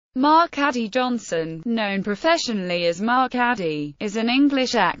Mark Addy Johnson, known professionally as Mark Addy, is an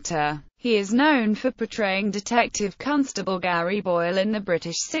English actor. He is known for portraying Detective Constable Gary Boyle in the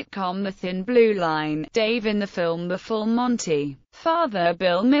British sitcom The Thin Blue Line, Dave in the film The Full Monty, Father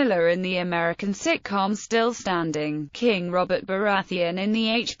Bill Miller in the American sitcom Still Standing, King Robert Baratheon in the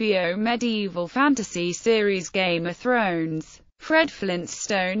HBO medieval fantasy series Game of Thrones, Fred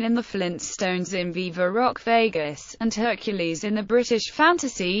Flintstone in the Flintstones in Viva Rock Vegas, and Hercules in the British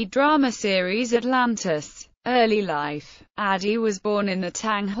fantasy drama series Atlantis. Early life. Addy was born in the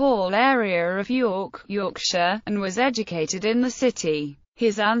Tang Hall area of York, Yorkshire, and was educated in the city.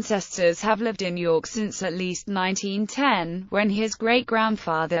 His ancestors have lived in York since at least 1910, when his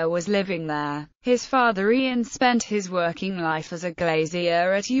great-grandfather was living there. His father Ian spent his working life as a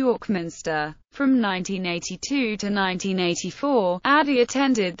glazier at York Minster. From 1982 to 1984, Addy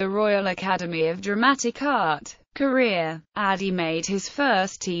attended the Royal Academy of Dramatic Art. Career. Addy made his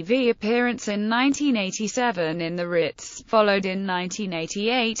first TV appearance in 1987 in The Ritz, followed in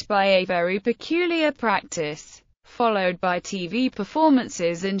 1988 by A Very Peculiar Practice, followed by TV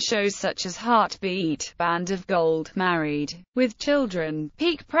performances in shows such as Heartbeat, Band of Gold, Married with Children,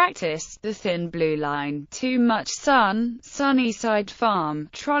 Peak Practice, The Thin Blue Line, Too Much Sun, Sunnyside Farm,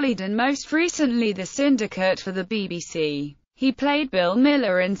 Trolleyed, and most recently The Syndicate for the BBC. He played Bill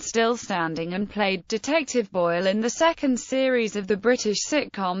Miller in Still Standing and played Detective Boyle in the second series of the British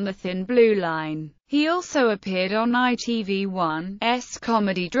sitcom The Thin Blue Line. He also appeared on ITV1's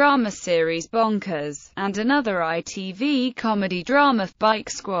comedy-drama series Bonkers, and another ITV comedy-drama Bike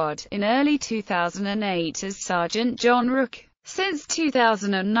Squad, in early 2008 as Sergeant John Rook. Since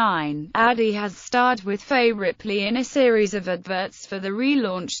 2009, Addy has starred with Fay Ripley in a series of adverts for the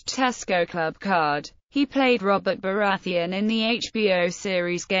relaunched Tesco Club card. He played Robert Baratheon in the HBO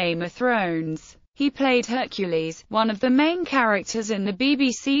series Game of Thrones. He played Hercules, one of the main characters in the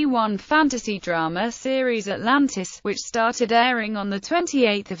BBC One fantasy drama series Atlantis, which started airing on the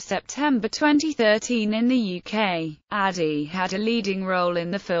 28th of September 2013 in the UK. Addy had a leading role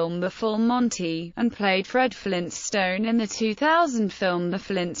in the film The Full Monty, and played Fred Flintstone in the 2000 film The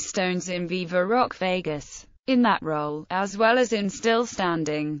Flintstones in Viva Rock Vegas. In that role, as well as in Still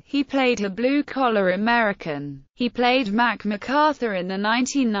Standing, he played a blue-collar American. He played Mac MacArthur in the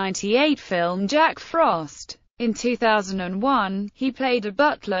 1998 film Jack Frost. In 2001, he played a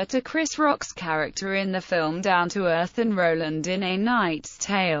butler to Chris Rock's character in the film Down to Earth and Roland in A Knight's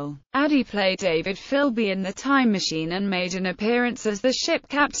Tale. Addy played David Philby in The Time Machine and made an appearance as the ship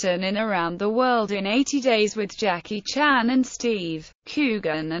captain in Around the World in 80 Days with Jackie Chan and Steve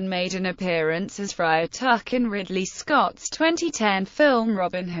Coogan, and made an appearance as Friar Tuck in Ridley Scott's 2010 film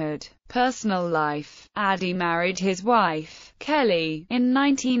Robin Hood. Personal life. Addy married his wife, Kelly, in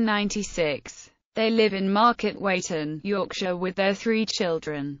 1996. They live in Market Weighton, Yorkshire with their 3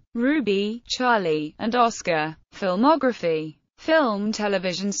 children, Ruby, Charlie, and Oscar. Filmography. Film,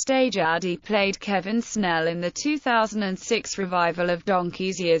 television, stage. Addy played Kevin Snell in the 2006 revival of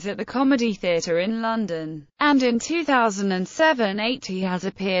Donkey's Years at the Comedy Theatre in London, and in 2007-8 he has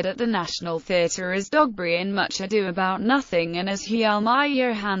appeared at the National Theatre as Dogberry in Much Ado About Nothing and as Hjalmar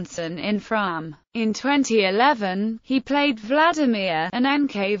Johansson in Fram. In 2011, he played Vladimir, an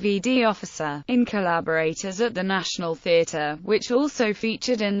NKVD officer, in Collaborators at the National Theatre, which also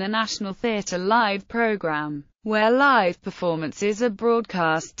featured in the National Theatre Live programme, where live performances are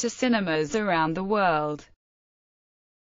broadcast to cinemas around the world.